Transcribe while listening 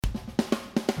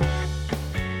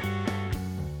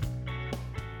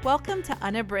Welcome to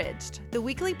Unabridged, the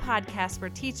weekly podcast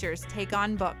where teachers take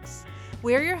on books.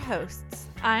 We're your hosts.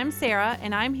 I'm Sarah,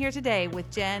 and I'm here today with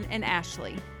Jen and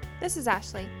Ashley. This is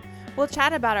Ashley. We'll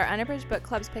chat about our Unabridged Book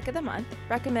Club's pick of the month,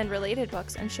 recommend related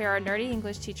books, and share our nerdy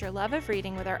English teacher love of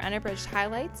reading with our unabridged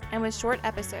highlights and with short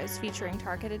episodes featuring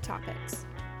targeted topics.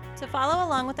 To follow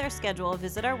along with our schedule,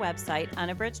 visit our website,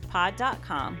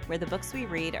 unabridgedpod.com, where the books we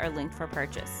read are linked for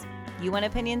purchase. You want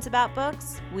opinions about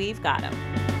books? We've got them.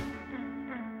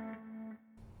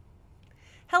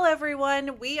 Hello,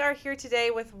 everyone. We are here today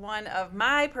with one of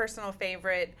my personal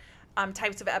favorite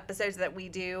types of episodes that we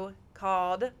do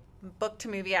called book to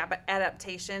movie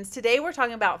adaptations. Today we're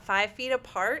talking about 5 Feet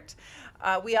Apart.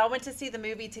 We all went to see the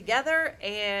movie together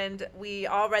and we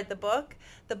all read the book.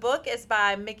 The book is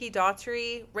by Mickey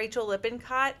Daughtry, Rachel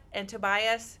Lippincott, and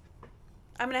Tobias.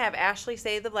 I'm going to have Ashley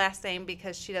say the last name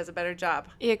because she does a better job.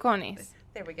 Iaconis.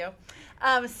 There we go.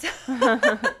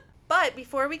 But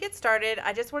before we get started,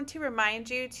 I just want to remind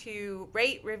you to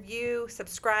rate, review,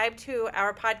 subscribe to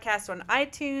our podcast on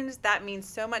iTunes. That means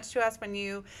so much to us when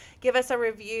you give us a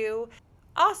review.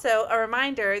 Also, a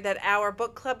reminder that our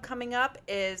book club coming up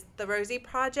is The Rosie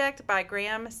Project by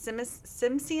Graham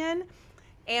Simsian,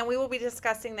 and we will be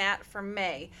discussing that for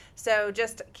May. So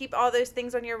just keep all those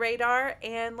things on your radar,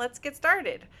 and let's get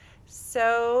started.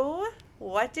 So,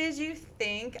 what did you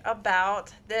think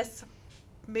about this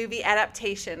movie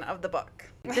adaptation of the book?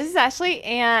 This is Ashley,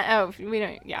 and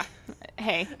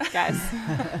hey guys.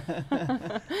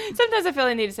 Sometimes I feel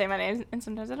I need to say my name and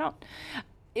sometimes I don't.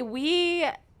 We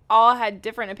all had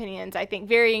different opinions, I think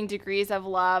varying degrees of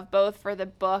love both for the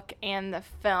book and the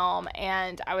film,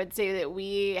 and I would say that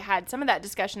we had some of that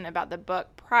discussion about the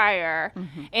book prior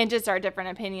and just our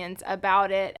different opinions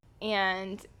about it,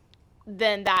 and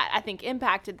then that I think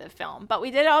impacted the film. But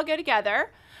we did all go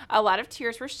together. A lot of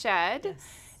tears were shed.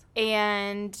 Yes.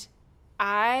 And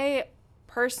I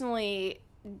personally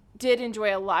did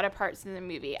enjoy a lot of parts of the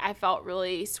movie. I felt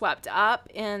really swept up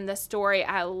in the story.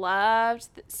 I loved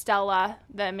Stella,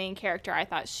 the main character. I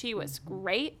thought she was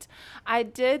great. I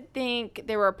did think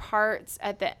there were parts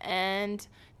at the end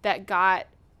that got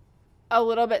a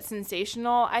little bit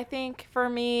sensational, I think, for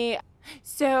me.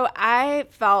 So I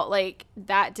felt like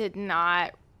that did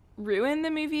not ruin the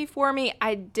movie for me.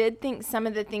 I did think some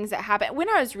of the things that happened when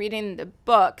I was reading the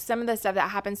book, some of the stuff that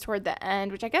happens toward the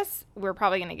end, which I guess we're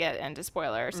probably going to get into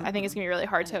spoilers. I think it's going to be really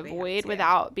hard to avoid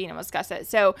without being able to discuss it.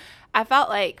 So I felt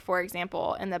like, for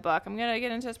example, in the book, I'm going to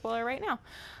get into a spoiler right now,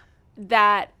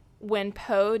 that when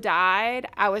Poe died,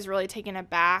 I was really taken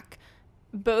aback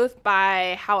both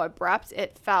by how abrupt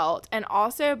it felt and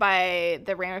also by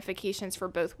the ramifications for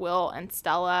both Will and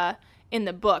Stella in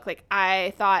the book. Like,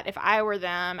 I thought if I were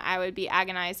them, I would be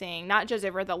agonizing, not just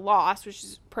over the loss, which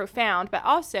is profound, but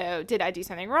also, did I do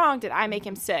something wrong? Did I make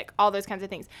him sick? All those kinds of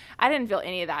things. I didn't feel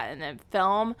any of that in the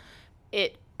film.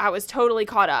 I was totally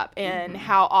caught up in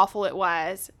how awful it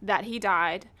was that he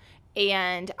died,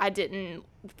 and I didn't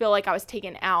feel like I was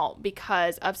taken out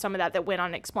because of some of that went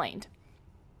unexplained.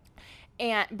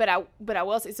 But I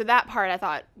will say, so that part I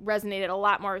thought resonated a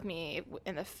lot more with me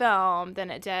in the film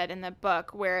than it did in the book,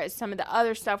 whereas some of the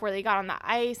other stuff where they got on the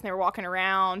ice and they were walking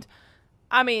around,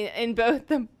 I mean, in both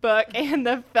the book and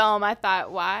the film, I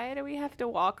thought, why do we have to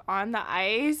walk on the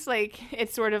ice? Like,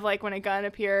 it's sort of like when a gun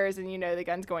appears and you know the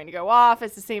gun's going to go off.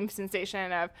 It's the same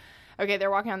sensation of, okay,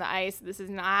 they're walking on the ice. This is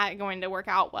not going to work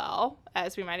out well,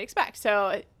 as we might expect.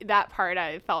 So that part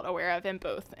I felt aware of in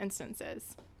both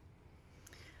instances.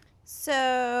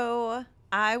 So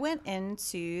I went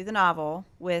into the novel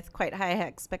with quite high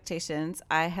expectations.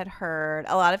 I had heard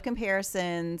a lot of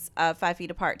comparisons of 5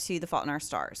 Feet Apart to The Fault in Our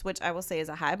Stars, which I will say is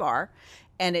a high bar,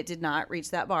 and it did not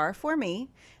reach that bar for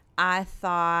me. I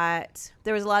thought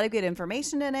there was a lot of good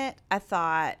information in it. I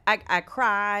thought I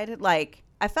cried. Like,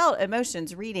 I felt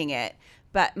emotions reading it,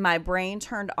 but my brain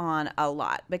turned on a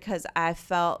lot because I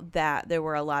felt that there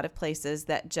were a lot of places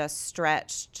that just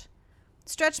stretched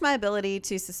my ability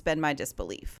to suspend my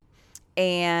disbelief.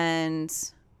 And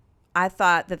I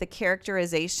thought that the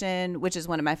characterization, which is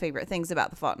one of my favorite things about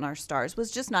The Fault in Our Stars, was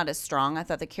just not as strong. I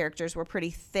thought the characters were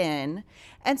pretty thin.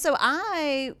 And so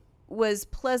I was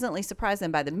pleasantly surprised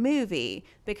then by the movie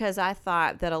because I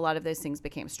thought that a lot of those things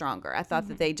became stronger. I thought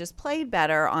that they just played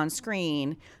better on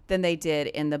screen than they did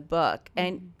in the book.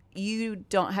 And you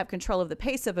don't have control of the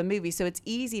pace of a movie, so it's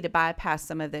easy to bypass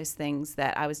some of those things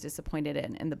that I was disappointed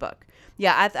in the book.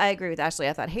 Yeah, I agree with Ashley.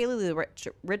 I thought Haley Lu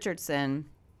Richardson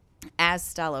as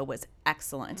Stella was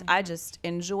excellent. I just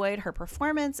enjoyed her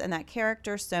performance and that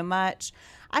character so much.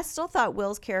 I still thought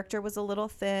Will's character was a little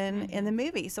thin in the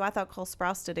movie, so I thought Cole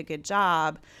Sprouse did a good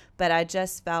job, but I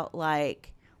just felt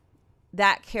like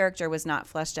that character was not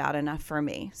fleshed out enough for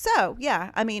me. So,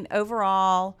 yeah, I mean,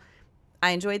 overall,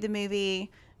 I enjoyed the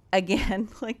movie. Again,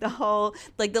 like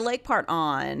the lake part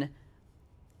on,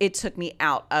 it took me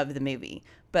out of the movie.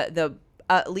 But the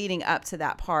leading up to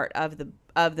that part of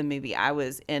the movie, I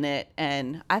was in it,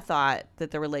 and I thought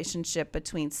that the relationship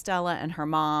between Stella and her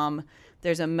mom,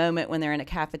 there's a moment when they're in a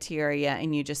cafeteria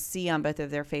and you just see on both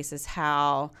of their faces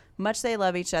how much they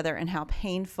love each other and how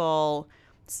painful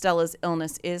Stella's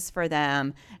illness is for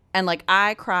them. And like,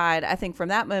 I cried, I think, from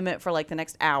that moment for like the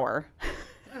next hour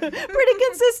pretty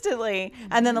consistently.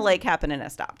 And then the lake happened and I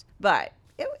stopped. But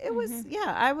it was,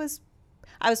 yeah, I was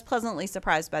pleasantly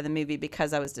surprised by the movie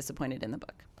because I was disappointed in the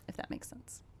book, if that makes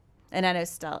sense. And I know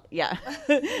Stella. Yeah.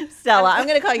 Stella. I'm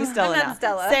going to call you Stella now.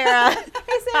 Stella. Sarah.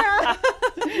 Hey, Sarah.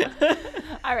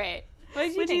 All right. What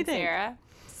did you think, Sarah?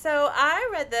 So I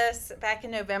read this back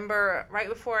in November, right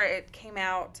before it came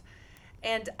out,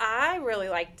 and I really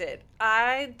liked it.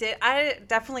 I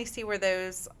definitely see where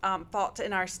those Fault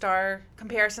in Our Star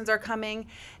comparisons are coming,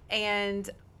 and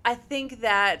I do think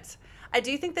that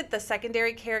the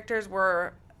secondary characters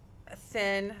were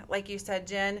thin, like you said,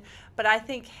 Jen, but I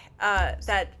think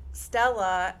that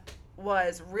Stella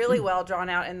was really well drawn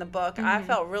out in the book. Mm-hmm. I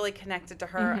felt really connected to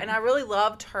her, and I really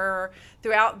loved her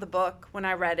throughout the book when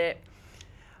I read it.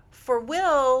 For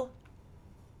Will,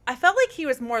 I felt like he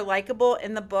was more likable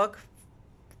in the book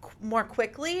more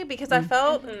quickly because I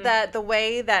felt that the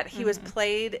way that he was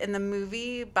played in the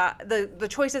movie, by the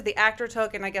choices the actor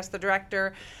took and I guess the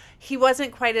director, he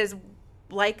wasn't quite as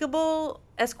likable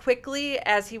as quickly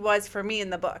as he was for me in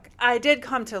the book. I did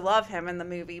come to love him in the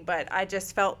movie, but I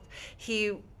just felt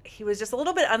he was just a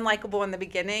little bit unlikable in the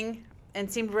beginning and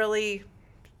seemed really,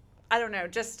 I don't know,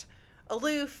 just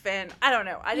aloof, and I don't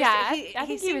know. I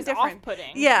think he was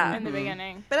off-putting in the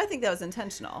beginning. But I think that was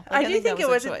intentional. I do think it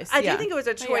was a choice. I do think it was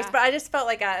a choice, but I just felt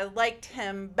like I liked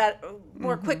him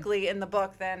more quickly in the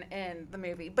book than in the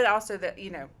movie. But also that,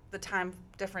 the time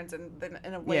difference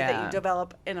in a way that you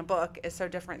develop in a book is so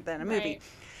different than a movie.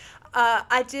 Right.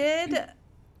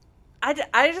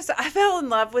 I fell in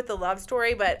love with the love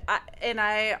story, but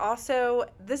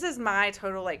this is my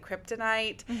total like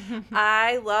kryptonite.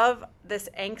 I love this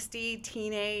angsty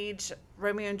teenage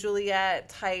Romeo and Juliet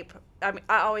type. I mean,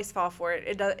 I always fall for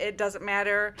it. It doesn't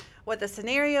matter what the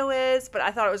scenario is, but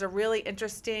I thought it was a really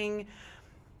interesting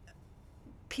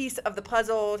piece of the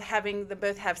puzzle having them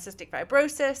both have cystic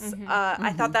fibrosis.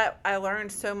 I thought that I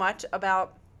learned so much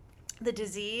about the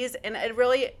disease, and it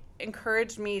really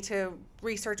encouraged me to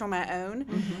research on my own.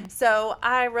 So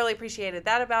I really appreciated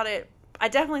that about it. I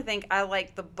definitely think I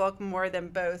liked the book more than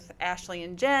both Ashley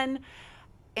and Jen.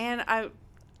 And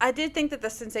I did think that the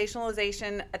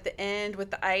sensationalization at the end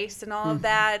with the ice and all of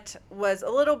that was a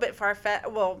little bit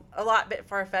far-fetched, well, a lot bit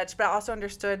far-fetched, but I also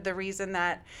understood the reason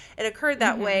that it occurred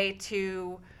that way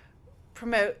to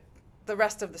promote the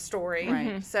rest of the story.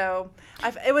 Right. So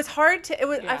it was hard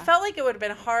to, I felt like it would have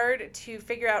been hard to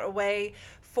figure out a way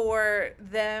for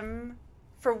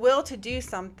Will to do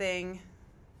something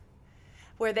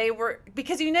where they were,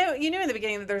 because you knew in the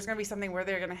beginning that there's going to be something where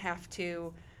they're going to have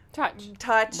to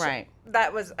touch. Right.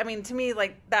 That was, I mean, to me,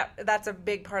 like that's a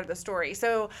big part of the story.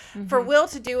 So for Will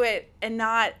to do it and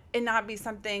not be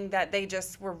something that they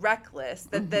just were reckless,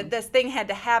 that this thing had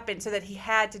to happen so that he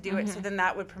had to do it, so then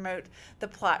that would promote the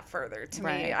plot further to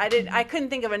me. I couldn't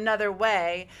think of another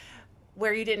way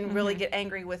where you didn't really get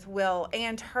angry with Will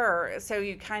and her, so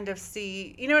you kind of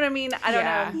see, you know what I mean? I don't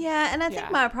know. Yeah, and I think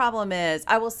my problem is,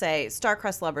 I will say,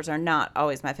 star-crossed lovers are not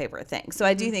always my favorite thing. So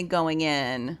I do think going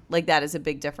in, like, that is a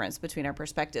big difference between our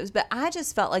perspectives. But I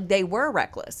just felt like they were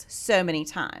reckless so many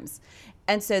times.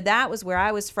 And so that was where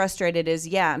I was frustrated is,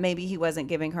 maybe he wasn't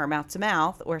giving her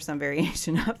mouth-to-mouth or some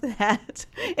variation of that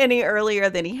any earlier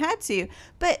than he had to.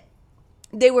 But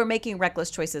they were making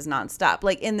reckless choices nonstop.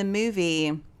 Like, in the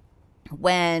movie,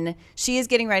 when she is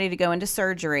getting ready to go into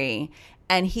surgery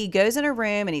and he goes in her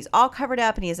room and he's all covered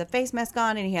up and he has a face mask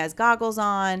on and he has goggles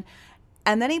on,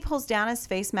 and then he pulls down his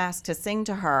face mask to sing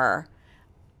to her.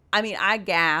 I mean, I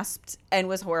gasped and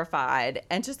was horrified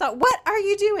and just thought, what are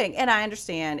you doing? And I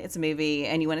understand it's a movie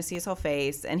and you want to see his whole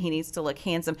face and he needs to look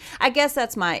handsome. I guess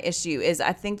that's my issue, is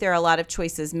I think there are a lot of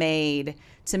choices made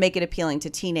to make it appealing to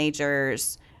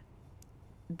teenagers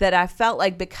that I felt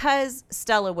like, because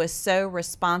Stella was so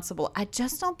responsible, I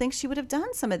just don't think she would have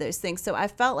done some of those things. So I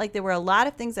felt like there were a lot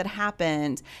of things that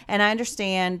happened, and I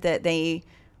understand that they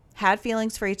had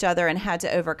feelings for each other and had to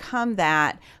overcome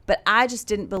that, but I just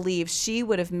didn't believe she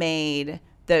would have made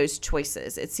those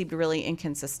choices. It seemed really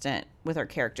inconsistent with her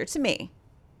character to me.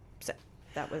 So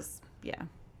that was,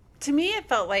 To me, it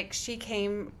felt like she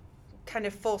came kind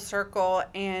of full circle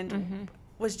and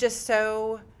was just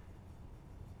so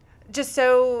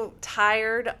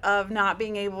tired of not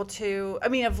being able to,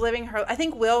 of living her. I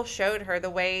think Will showed her the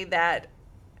way that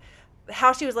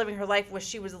how she was living her life was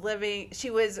she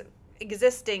was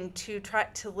existing to try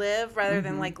to live rather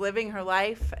than like living her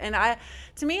life. And that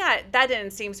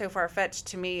didn't seem so far-fetched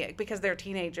to me because they're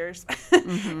teenagers.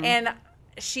 and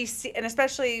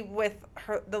especially with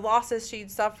the losses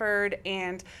she'd suffered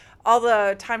and all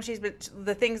the time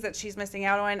the things that she's missing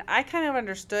out on, I kind of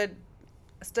understood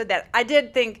that. I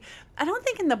don't think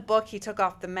in the book he took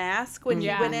off the mask when he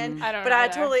went in. I don't but know I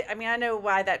either. totally, I know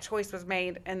why that choice was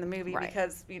made in the movie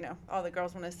because, all the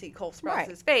girls want to see Cole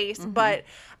Sprouse' face. But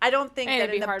I don't think And that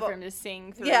it'd be in the hard book. for him to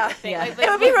sing through Yeah. the thing. Yeah. Like, It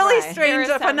would be really Right. strange, There a is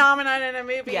some- phenomenon in a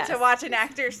movie Yes. to watch an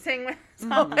actor sing with his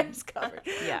whole face covered.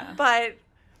 Yeah.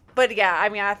 But yeah,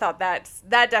 I thought that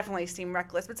definitely seemed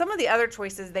reckless. But some of the other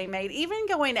choices they made, even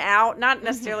going out, not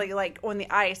necessarily like on the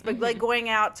ice, but like going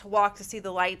out to walk to see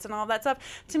the lights and all that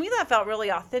stuff, to me that felt really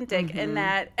authentic. And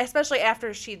that, especially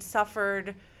after she'd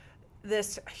suffered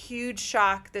this huge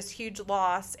shock, this huge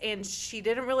loss, and she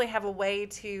didn't really have a way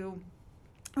to,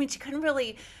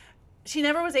 she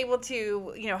never was able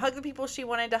to, hug the people she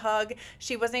wanted to hug.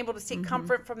 She wasn't able to seek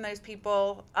comfort from those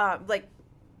people, like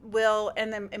Will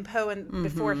and Poe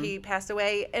before he passed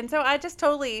away. And so I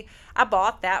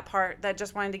bought that part, that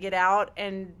just wanted to get out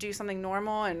and do something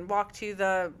normal and walk to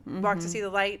see the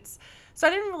lights. So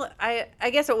I didn't really, I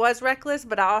guess it was reckless,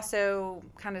 but I also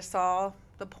kind of saw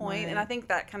the point. And I think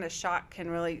that kind of shock can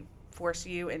really force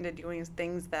you into doing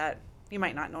things that you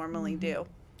might not normally do.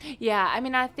 Yeah,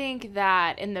 I think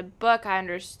that in the book I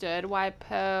understood why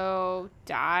Poe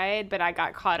died, but I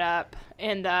got caught up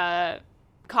in the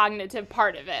cognitive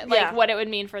part of it, like what it would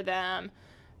mean for them,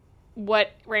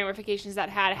 what ramifications that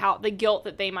had, how the guilt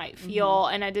that they might feel,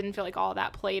 and I didn't feel like all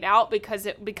that played out because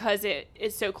it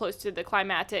is so close to the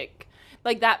climactic,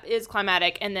 like that is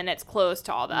climatic, and then it's close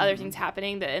to all the other things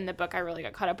happening. That in the book I really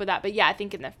got caught up with that, but yeah, I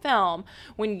think in the film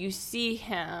when you see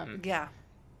him,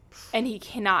 and he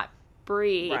cannot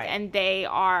breathe, and they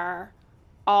are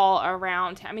all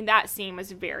around him. That scene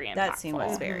was very impactful. That scene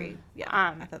was very,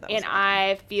 I thought that was and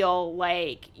I feel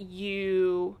like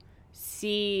you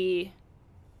see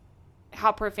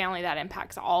how profoundly that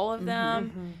impacts all of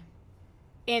them.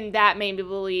 And that made me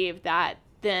believe that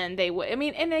then they would,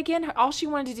 and again, all she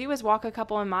wanted to do was walk a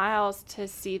couple of miles to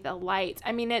see the lights.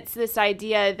 It's this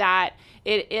idea that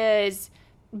it is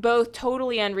both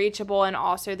totally unreachable and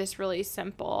also this really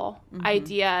simple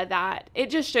idea that it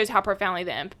just shows how profoundly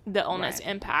the illness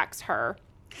impacts her.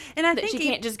 And I that think she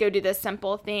can't just go do this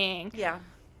simple thing. Yeah.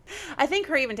 I think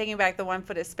her even taking back the 1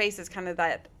 foot of space is kind of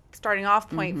that starting off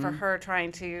point for her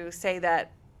trying to say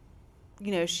that,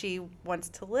 she wants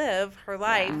to live her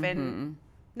life and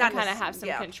not kind of have some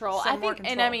control. some I more think,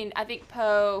 control. and I think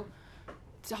Poe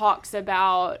talks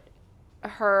about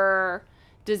her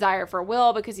desire for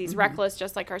Will because he's reckless,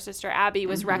 just like her sister Abby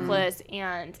was reckless,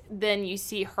 and then you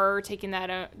see her taking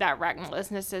that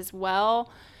recklessness as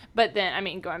well. But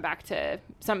then, going back to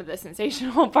some of the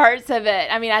sensational parts of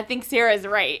it, I think Sarah's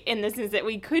right in the sense that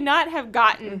we could not have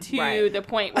gotten to the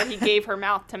point where he gave her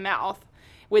mouth to mouth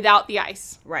without the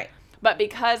ice. Right. But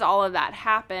because all of that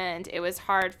happened, it was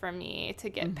hard for me to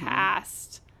get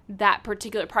past that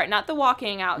particular part. Not the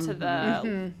walking out to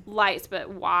the lights, but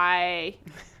why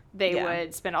they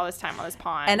would spend all this time on this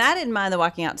pond. And I didn't mind the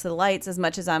walking out to the lights as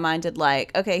much as I minded,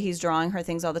 like, okay, he's drawing her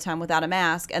things all the time without a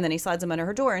mask, and then he slides them under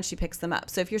her door and she picks them up.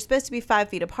 So if you're supposed to be 5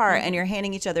 feet apart and you're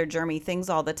handing each other germy things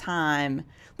all the time,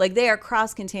 like they are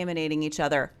cross-contaminating each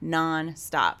other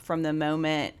nonstop from the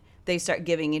moment they start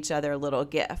giving each other little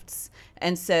gifts.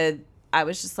 And so I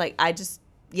was just like,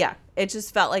 it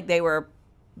just felt like they were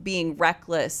being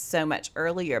reckless so much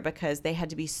earlier because they had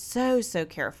to be so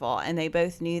careful, and they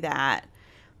both knew that.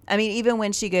 Even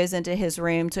when she goes into his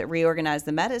room to reorganize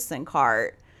the medicine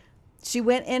cart, she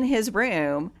went in his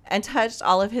room and touched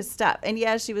all of his stuff. And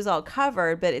yes, she was all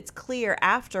covered, but it's clear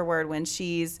afterward when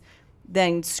she's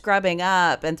then scrubbing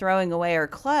up and throwing away her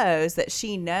clothes that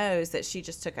she knows that she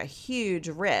just took a huge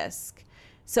risk.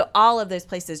 So all of those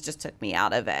places just took me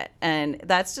out of it. And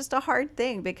that's just a hard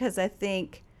thing because I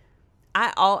think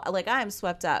I am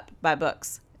swept up by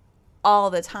books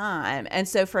all the time. And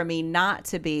so for me not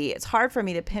to be, it's hard for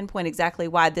me to pinpoint exactly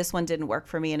why this one didn't work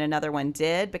for me and another one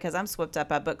did, because I'm swept up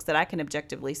by books that I can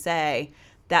objectively say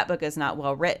that book is not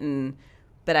well written,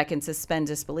 but I can suspend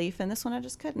disbelief, and this one I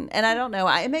just couldn't. And I don't know,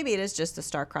 maybe it is just a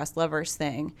star-crossed lovers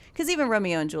thing, because even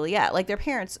Romeo and Juliet, like their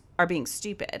parents are being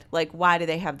stupid. Like, why do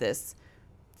they have this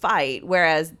fight?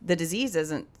 Whereas the disease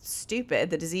isn't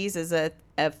stupid. The disease is a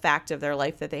fact of their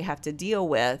life that they have to deal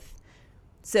with.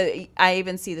 So I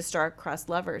even see the star-crossed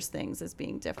lovers things as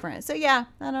being different. So yeah,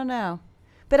 I don't know.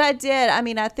 But I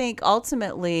think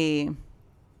ultimately,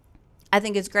 I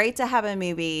think it's great to have a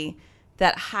movie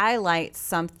that highlights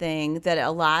something that a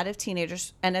lot of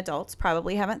teenagers and adults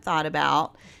probably haven't thought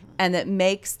about, and that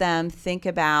makes them think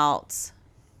about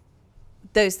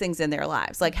those things in their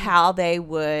lives, like how they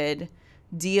would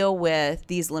deal with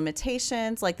these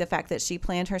limitations, like the fact that she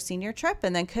planned her senior trip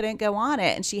and then couldn't go on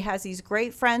it. And she has these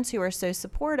great friends who are so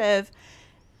supportive,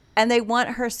 and they want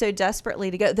her so desperately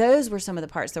to go. Those were some of the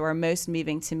parts that were most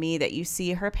moving to me, that you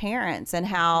see her parents and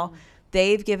how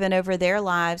they've given over their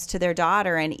lives to their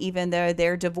daughter. And even though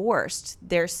they're divorced,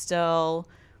 they're still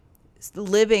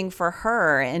living for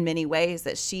her in many ways,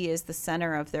 that she is the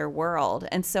center of their world.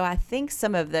 And so I think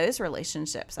some of those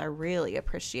relationships I really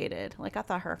appreciated. Like, I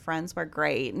thought her friends were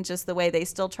great, and just the way they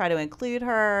still try to include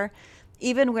her,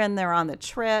 even when they're on the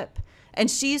trip. And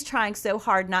she's trying so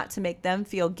hard not to make them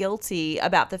feel guilty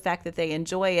about the fact that they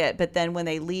enjoy it. But then when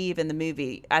they leave in the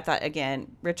movie, I thought,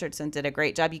 again, Richardson did a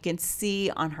great job. You can see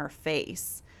on her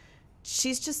face,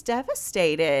 she's just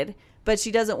devastated, but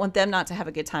she doesn't want them not to have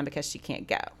a good time because she can't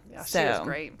go. Yeah, she was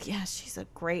great. Yeah, she's a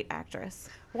great actress.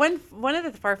 One of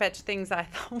the far-fetched things I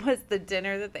thought was the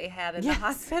dinner that they had in the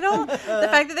hospital. The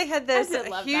fact that they had this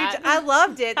huge, I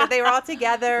loved it, that they were all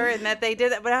together and that they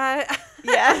did it. But I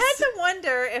had to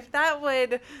wonder if that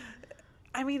would,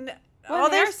 I mean, well,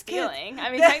 they're stealing. I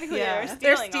mean, technically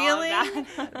they're stealing. All of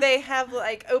that. They have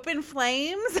like open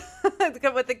flames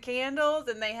with the candles,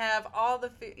 and they have all the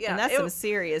food. Yeah, and that's some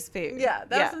serious food. Yeah,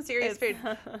 that was some serious food.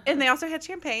 And they also had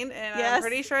champagne, and I'm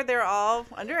pretty sure they're all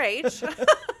underage.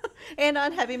 And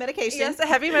on heavy medication. Yes,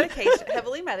 heavy medication,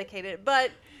 heavily medicated.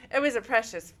 But it was a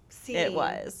precious scene. It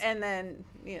was. And then,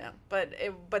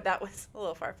 but that was a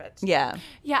little far-fetched. Yeah.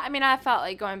 Yeah, I mean, I felt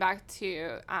like going back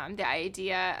to the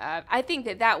idea of, I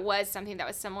think that was something that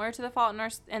was similar to The Fault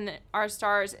in Our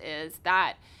Stars, is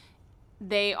that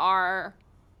they are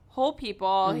whole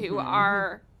people who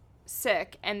are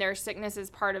sick, and their sickness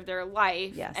is part of their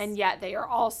life. Yes. And yet they are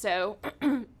also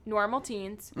normal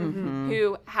teens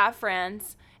who have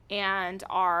friends and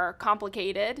are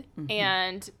complicated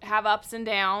and have ups and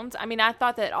downs. I mean, I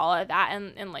thought that all of that,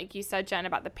 and like you said, Jen,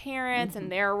 about the parents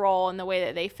and their role and the way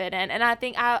that they fit in. And I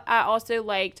think I also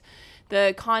liked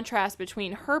the contrast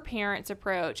between her parents'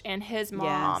 approach and his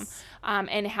mom,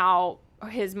 and how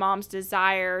his mom's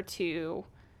desire to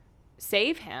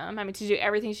save him, I mean, to do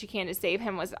everything she can to save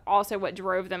him, was also what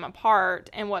drove them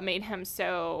apart and what made him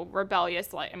so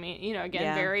rebellious. Like, I mean,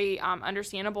 again, very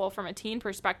understandable from a teen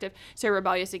perspective, so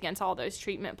rebellious against all those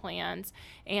treatment plans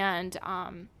and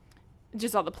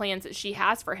just all the plans that she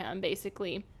has for him,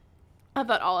 basically. I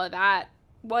thought all of that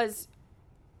was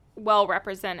well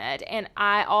represented. And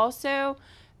I also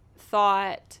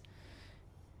thought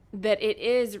that it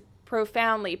is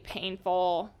profoundly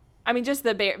painful. I mean, just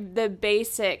the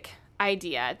basic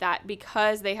idea that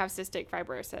because they have cystic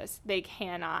fibrosis, they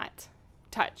cannot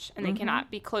touch and they cannot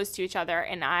be close to each other.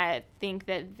 And I think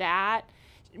that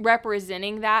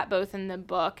representing that both in the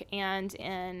book and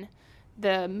in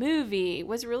the movie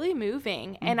was really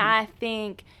moving. And I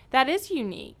think that is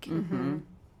unique.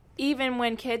 Even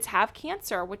when kids have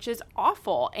cancer, which is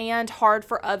awful and hard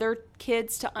for other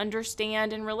kids to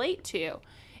understand and relate to,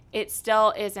 it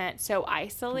still isn't so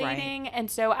isolating. Right. And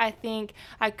so I think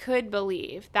I could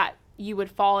believe that you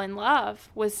would fall in love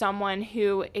with someone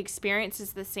who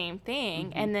experiences the same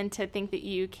thing, and then to think that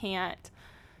you can't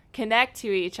connect to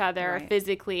each other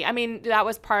physically. I mean, that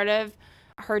was part of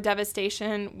her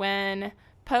devastation when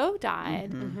Poe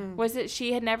died, was that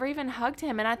she had never even hugged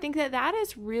him. And I think that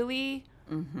is really,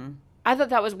 I thought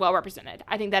that was well represented.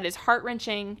 I think that is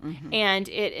heart-wrenching, and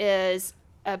it is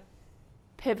a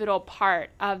pivotal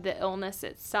part of the illness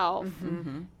itself.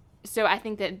 So I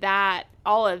think that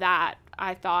all of that,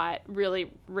 I thought,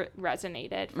 really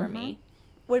resonated for me.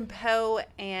 When Poe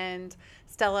and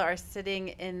Stella are sitting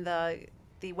in the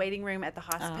waiting room at the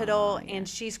hospital, and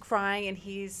she's crying, and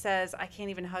he says, "I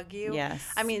can't even hug you." Yes.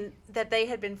 I mean, that they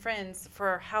had been friends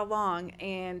for how long,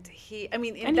 and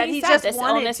and that he he said just this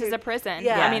wanted illness to. is a prison.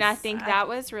 Yes. I mean, I think that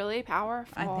was really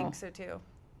powerful. I think so too.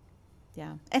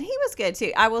 Yeah. And he was good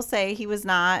too. I will say he was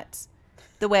not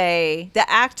the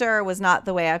actor was not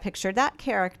the way I pictured that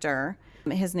character.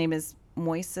 His name is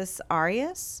Moises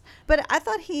Arias, but I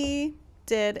thought he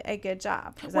did a good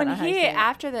job. When he,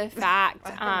 after the fact,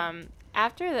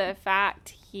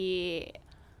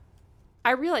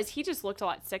 I realized he just looked a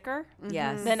lot sicker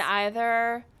than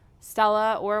either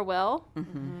Stella or Will.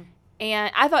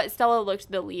 And I thought Stella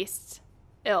looked the least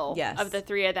ill of the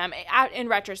three of them. In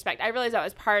retrospect, I realized that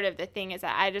was part of the thing, is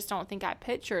that I just don't think I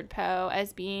pictured Poe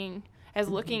as being as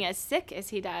looking as sick as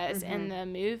he does in the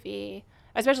movie.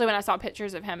 Especially when I saw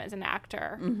pictures of him as an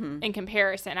actor. In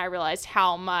comparison, I realized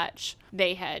how much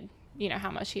they had,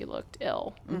 how much he looked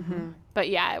ill. But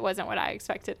yeah, it wasn't what I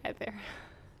expected either.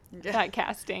 That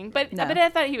casting. But I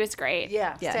thought he was great.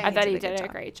 Yeah. I thought he did a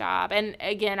great job. And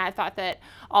again, I thought that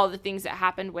all the things that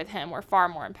happened with him were far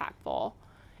more impactful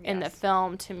in the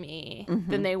film to me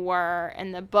than they were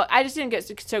in the book. I just didn't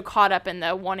get so caught up in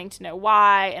the wanting to know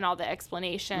why and all the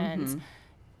explanations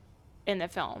in the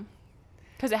film.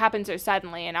 Because it happened so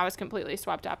suddenly, and I was completely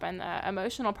swept up in the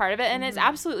emotional part of it. And it's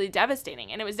absolutely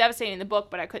devastating. And it was devastating in the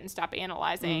book, but I couldn't stop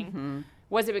analyzing.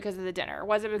 Was it because of the dinner?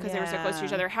 Was it because they were so close to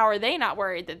each other? How are they not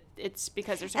worried that it's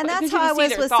because they're so close? And that's how I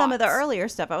was with some of the earlier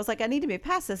stuff. I was like, I need to be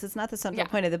past this. It's not the central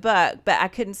point of the book, but I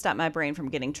couldn't stop my brain from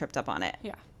getting tripped up on it.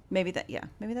 Yeah. Maybe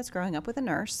that's growing up with a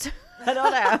nurse. I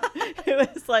don't know.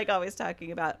 It was like always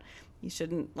talking about you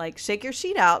shouldn't like shake your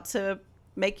sheet out to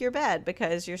make your bed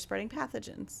because you're spreading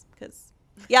pathogens.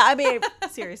 Yeah, I mean,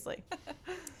 seriously.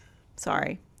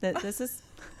 Sorry. This is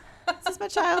my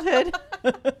childhood.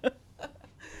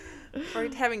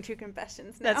 We're having two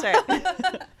confessions now. That's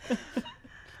right.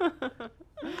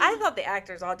 I thought the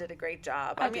actors all did a great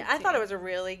job. I thought it was a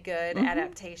really good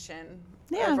adaptation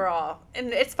overall.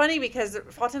 And it's funny because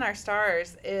Fault in Our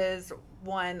Stars is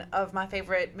one of my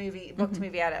favorite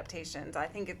book-to-movie adaptations. I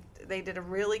think they did a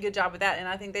really good job with that, and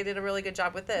I think they did a really good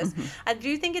job with this. I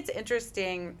do think it's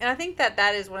interesting, and I think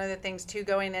that is one of the things, too,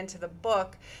 going into the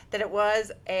book, that it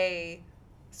was a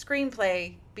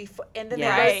screenplay before, and then they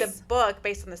wrote the book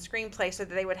based on the screenplay so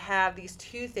that they would have these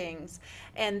two things.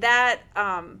 And that,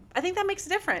 I think that makes a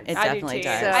difference. It definitely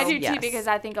does. I do, too, because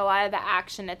I think a lot of the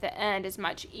action at the end is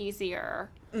much easier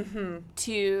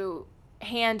to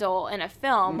handle in a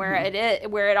film where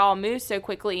it all moves so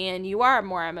quickly and you are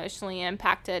more emotionally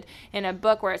impacted. In a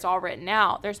book where it's all written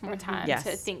out, there's more time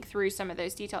to think through some of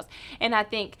those details. And I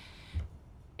think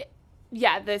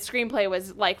the screenplay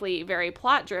was likely very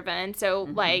plot driven, so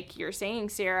like you're saying,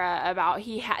 Sarah, about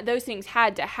those things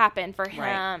had to happen for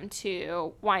him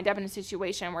to wind up in a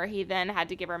situation where he then had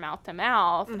to give her mouth to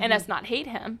mouth and us not hate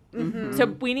him. So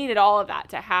we needed all of that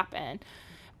to happen,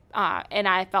 and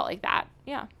I felt like that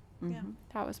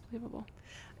that was believable.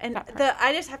 And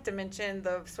I just have to mention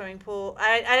the swimming pool.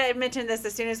 I mentioned this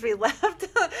as soon as we left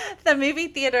the movie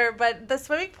theater, but the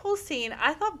swimming pool scene,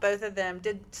 I thought both of them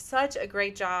did such a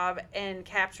great job in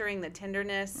capturing the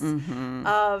tenderness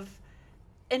of,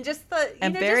 and just the,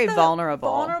 very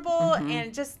vulnerable,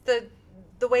 and just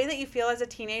the way that you feel as a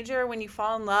teenager when you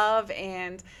fall in love,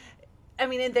 and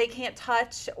and they can't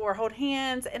touch or hold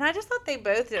hands, and I just thought they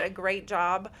both did a great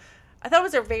job. I thought it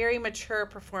was a very mature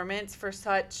performance for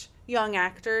such young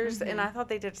actors, and I thought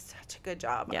they did such a good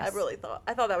job. Yes.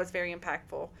 I thought that was very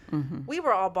impactful. We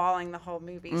were all bawling the whole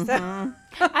movie. So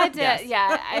I did,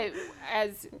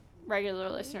 as regular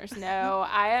listeners know,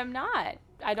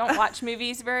 I don't watch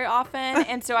movies very often,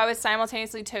 and so I was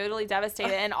simultaneously totally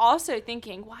devastated and also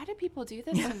thinking, why do people do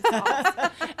this themselves?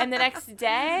 And the next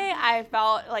day, I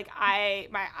felt like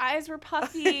my eyes were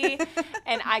puffy,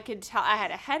 and I could tell I had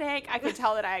a headache. I could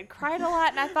tell that I had cried a lot,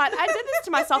 and I thought, I did this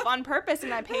to myself on purpose,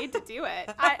 and I paid to do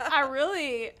it. I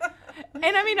really, and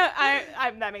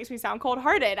that makes me sound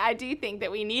cold-hearted. I do think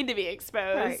that we need to be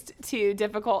exposed to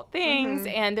difficult things,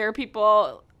 and there are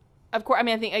people. Of course,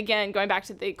 I think, again, going back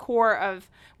to the core of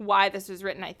why this was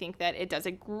written, I think that it does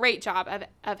a great job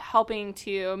of helping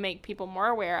to make people more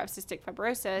aware of cystic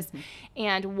fibrosis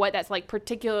and what that's like,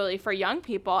 particularly for young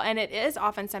people. And it is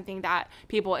often something that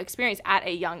people experience at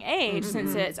a young age,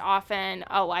 since it's often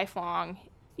a lifelong,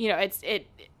 it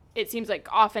seems like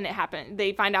often it happens.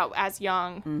 They find out as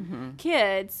young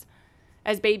kids,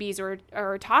 as babies or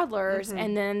toddlers,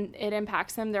 and then it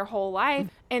impacts them their whole life.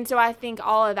 And so I think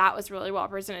all of that was really well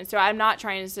presented. So I'm not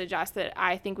trying to suggest that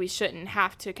I think we shouldn't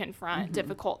have to confront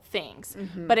difficult things,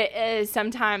 but it is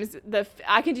sometimes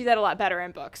I can do that a lot better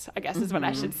in books, I guess is what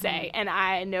I should say. And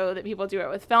I know that people do it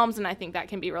with films, and I think that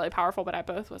can be really powerful, but I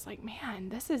both was like, man,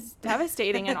 this is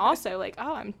devastating. And also like,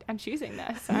 oh, I'm choosing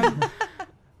this.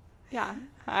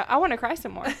 I want to cry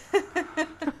some more.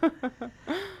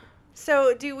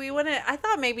 So do we want to, I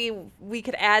thought maybe we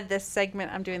could add this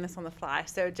segment. I'm doing this on the fly.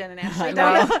 So Jen and Ashley.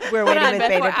 We're waiting with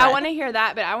bated breath. I want to hear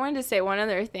that, but I wanted to say one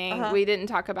other thing we didn't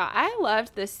talk about. I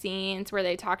loved the scenes where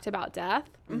they talked about death.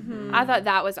 I thought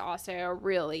that was also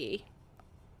really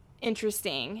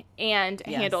interesting and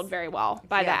handled very well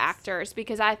by the actors,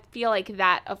 because I feel like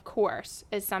that, of course,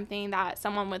 is something that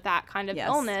someone with that kind of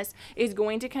illness is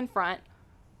going to confront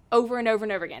over and over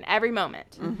and over again, every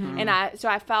moment. And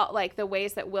I felt like the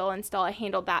ways that Will and Stella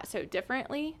handled that so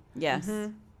differently. Yes.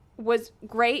 was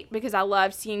great because I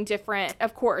loved seeing different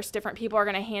people are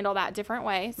going to handle that different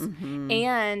ways.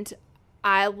 And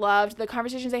I loved the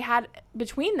conversations they had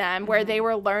between them where they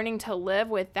were learning to live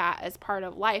with that as part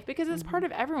of life, because it's part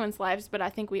of everyone's lives. But I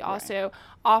think we also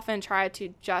often try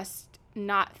to just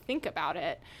not think about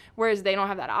it, whereas they don't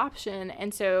have that option.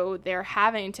 And so they're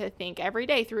having to think every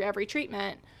day through every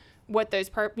treatment what those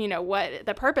what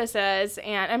the purpose is.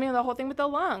 And I mean, the whole thing with the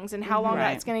lungs and how long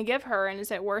that's going to give her, and is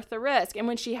it worth the risk? And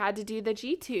when she had to do the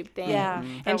G-tube thing,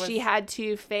 and she had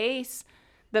to face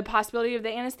the possibility of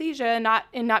the anesthesia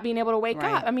and not being able to wake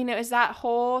up. I mean, it was that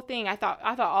whole thing. I thought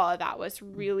all of that was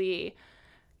really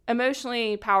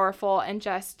emotionally powerful and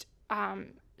just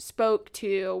spoke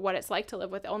to what it's like to live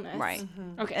with illness. Right.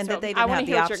 Okay. And so that they I didn't want have to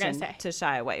the hear what you're going option to say. to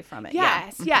shy away from it.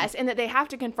 Yes, yes. And that they have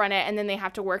to confront it, and then they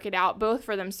have to work it out both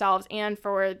for themselves and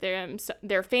for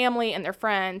their family and their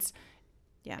friends.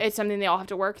 Yeah. It's something they all have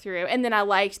to work through. And then I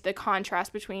liked the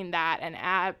contrast between that and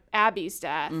Abby's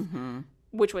death,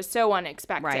 which was so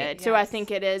unexpected. Right. So I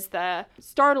think it is the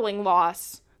startling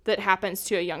loss that happens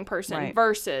to a young person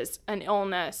versus an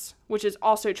illness, which is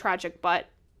also tragic, but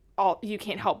you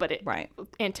can't help but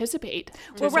anticipate.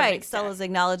 Well, right. Stella's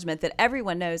acknowledgement that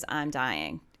everyone knows I'm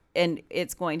dying and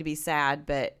it's going to be sad,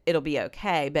 but it'll be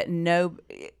okay. But no,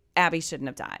 Abby shouldn't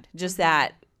have died. Just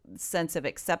that sense of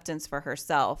acceptance for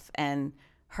herself and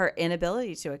her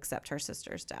inability to accept her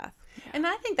sister's death. Yeah. And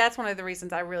I think that's one of the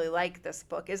reasons I really like this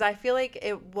book, is I feel like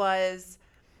it was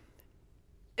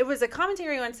a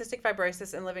commentary on cystic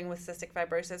fibrosis and living with cystic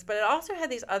fibrosis, but it also had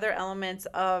these other elements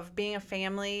of being a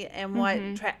family and what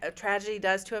tragedy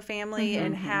does to a family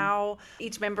and how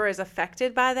each member is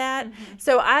affected by that.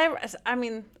 So I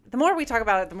mean, the more we talk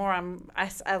about it, the more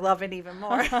I love it even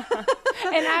more. And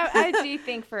I do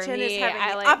think for Jen me, is having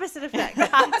I the like opposite effect.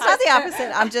 It's not the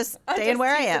opposite. I'm just staying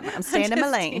where I am. I'm staying in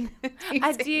my lane.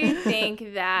 I do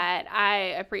think that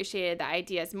I appreciated the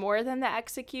ideas more than the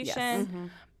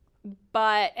execution.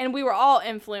 But, and we were all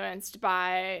influenced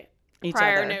by Each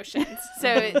prior other. notions.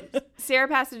 So Sarah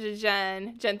passed it to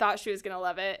Jen. Jen thought she was going to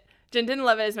love it. Jen didn't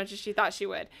love it as much as she thought she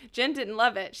would. Jen didn't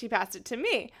love it. She passed it to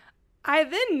me. I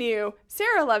then knew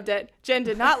Sarah loved it. Jen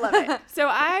did not love it. So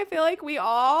I feel like we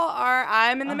all are,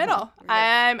 I'm in the middle.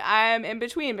 Yeah. I'm in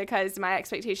between because my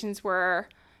expectations were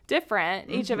different.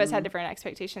 Each of us had different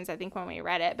expectations, I think, when we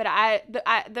read it. But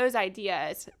those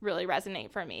ideas really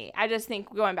resonate for me. I just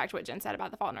think, going back to what Jen said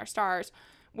about The Fault in Our Stars,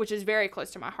 which is very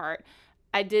close to my heart,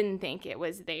 I didn't think it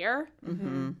was there.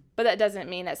 But that doesn't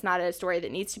mean it's not a story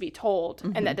that needs to be told.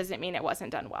 And that doesn't mean it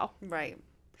wasn't done well. Right.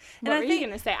 What were you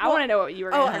going to say? I want to know what you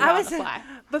were going to say on the fly.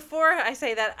 Before I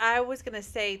say that, I was going to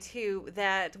say, too,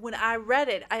 that when I read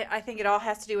it, I think it all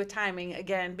has to do with timing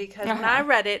again, because when I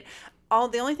read it,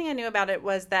 the only thing I knew about it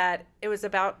was that it was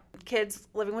about kids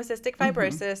living with cystic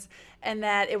fibrosis and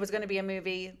that it was going to be a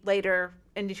movie later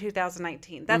in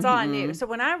 2019. That's all I knew. So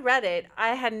when I read it, I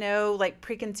had no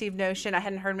preconceived notion. I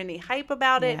hadn't heard any hype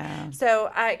about it. So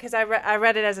because I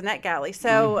read it as a NetGalley.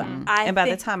 So and by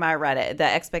the time I read it, the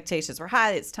expectations were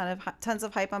high. It's tons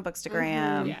of hype on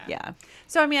Bookstagram. Yeah.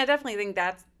 So I mean, I definitely think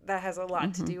that has a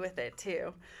lot to do with it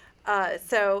too.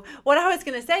 So what I was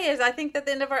going to say is, I think that at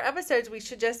the end of our episodes, we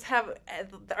should just have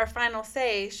our final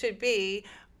say should be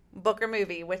book or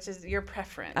movie, which is your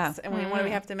preference. And we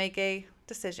have to make a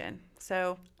decision.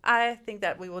 So I think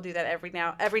that we will do that every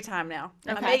time now.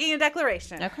 Okay. I'm making a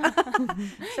declaration. Okay.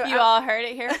 So you all heard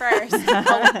it here first.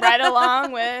 Right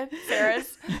along with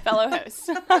Sarah's fellow host.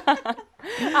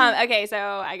 Okay, so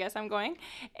I guess I'm going.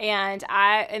 And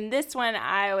in this one,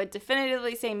 I would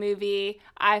definitively say movie.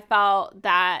 I felt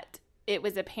that it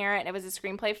was apparent it was a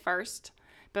screenplay first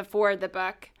before the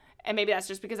book. And maybe that's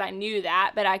just because I knew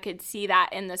that, but I could see that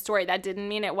in the story. That didn't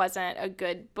mean it wasn't a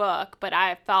good book, but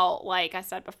I felt like I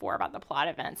said before about the plot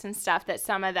events and stuff, that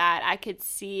some of that I could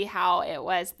see how it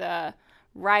was the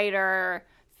writer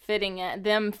fitting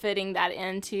that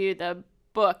into the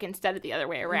book instead of the other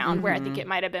way around, where I think it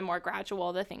might have been more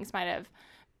gradual. The things might have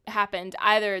happened.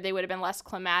 Either they would have been less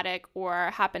climatic or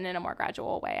happened in a more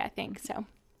gradual way, I think. So.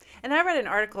 And I read an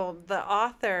article, the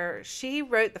author, she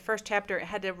wrote the first chapter,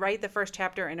 had to write the first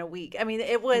chapter in a week. I mean,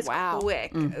 it was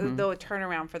quick, though a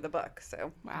turnaround for the book.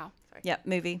 So, wow. Sorry. Yep,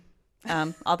 movie.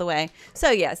 All the way.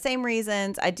 So, yeah, same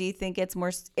reasons. I do think it's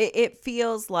more, it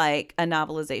feels like a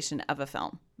novelization of a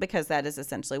film, because that is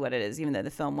essentially what it is, even though the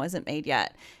film wasn't made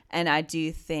yet. And I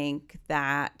do think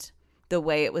that the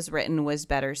way it was written was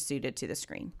better suited to the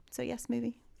screen. So, yes,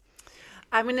 movie.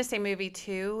 I'm going to say movie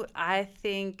too. I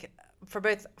think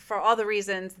for all the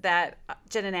reasons that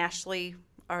Jen and Ashley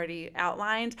already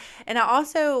outlined. And I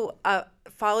also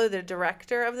follow the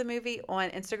director of the movie on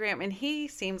Instagram, and he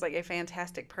seems like a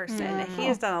fantastic person. He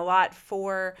has done a lot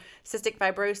for cystic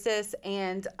fibrosis,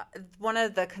 and one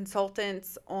of the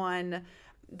consultants on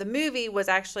the movie was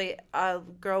actually a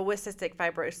girl with cystic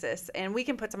fibrosis, and we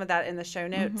can put some of that in the show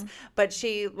notes. But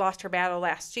she lost her battle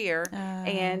last year,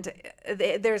 and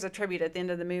there's a tribute at the end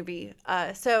of the movie.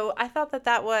 So I thought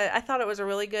I thought it was a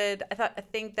really good. I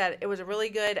think that it was a really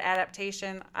good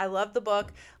adaptation. I love the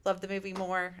book, love the movie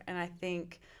more, and I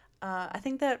think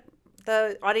that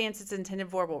the audience it's intended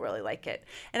for will really like it.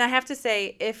 And I have to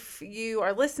say, if you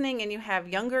are listening and you have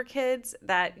younger kids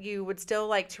that you would still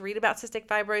like to read about cystic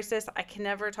fibrosis, I can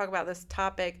never talk about this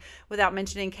topic without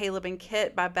mentioning Caleb and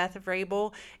Kit by Beth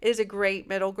Vrabel. It is a great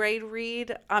middle grade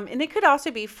read. And it could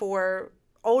also be for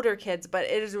older kids, but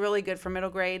it is really good for middle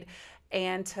grade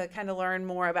and to kind of learn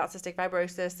more about cystic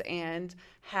fibrosis and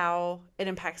how it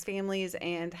impacts families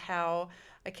and how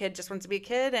a kid just wants to be a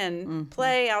kid and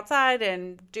play outside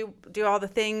and do all the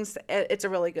things. It's a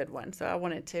really good one. So I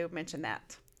wanted to mention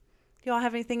that. Do y'all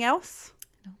have anything else?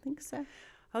 I don't think so.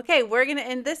 Okay, we're going to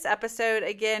end this episode.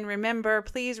 Again, remember,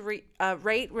 please rate,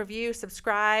 review,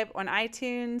 subscribe on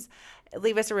iTunes.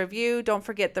 Leave us a review. Don't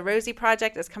forget the Rosie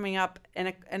Project is coming up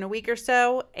in a week or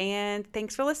so. And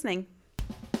thanks for listening.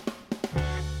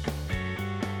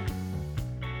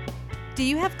 Do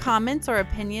you have comments or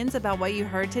opinions about what you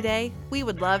heard today? We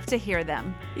would love to hear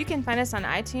them. You can find us on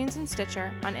iTunes and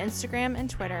Stitcher, on Instagram and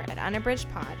Twitter at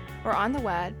UnabridgedPod, or on the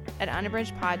web at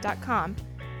unabridgedpod.com,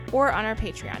 or on our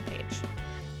Patreon page.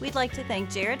 We'd like to thank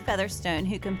Jared Featherstone,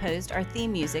 who composed our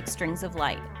theme music, Strings of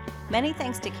Light. Many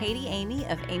thanks to Katie Amy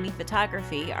of Amy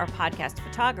Photography, our podcast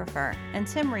photographer, and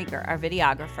Tim Rieger, our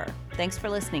videographer. Thanks for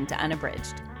listening to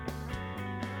Unabridged.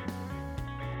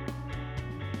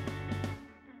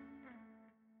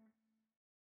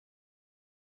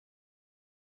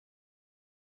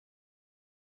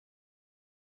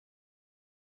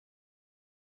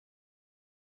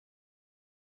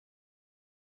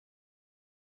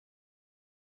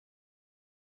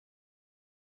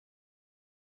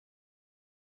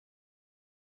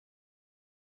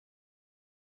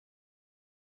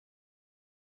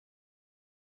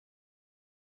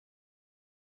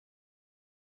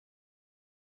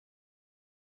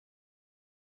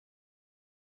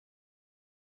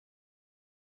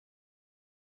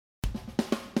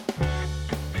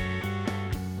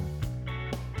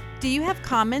 Do you have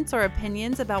comments or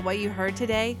opinions about what you heard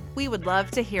today? We would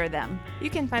love to hear them. You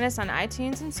can find us on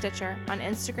iTunes and Stitcher, on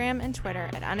Instagram and Twitter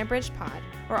at UnabridgedPod,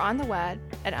 or on the web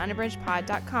at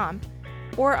unabridgedpod.com,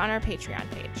 or on our Patreon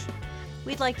page.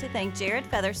 We'd like to thank Jared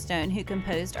Featherstone, who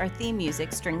composed our theme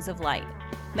music, Strings of Light.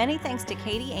 Many thanks to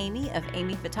Katie Amy of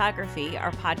Amy Photography,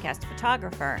 our podcast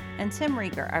photographer, and Tim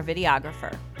Rieger, our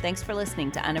videographer. Thanks for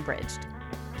listening to Unabridged.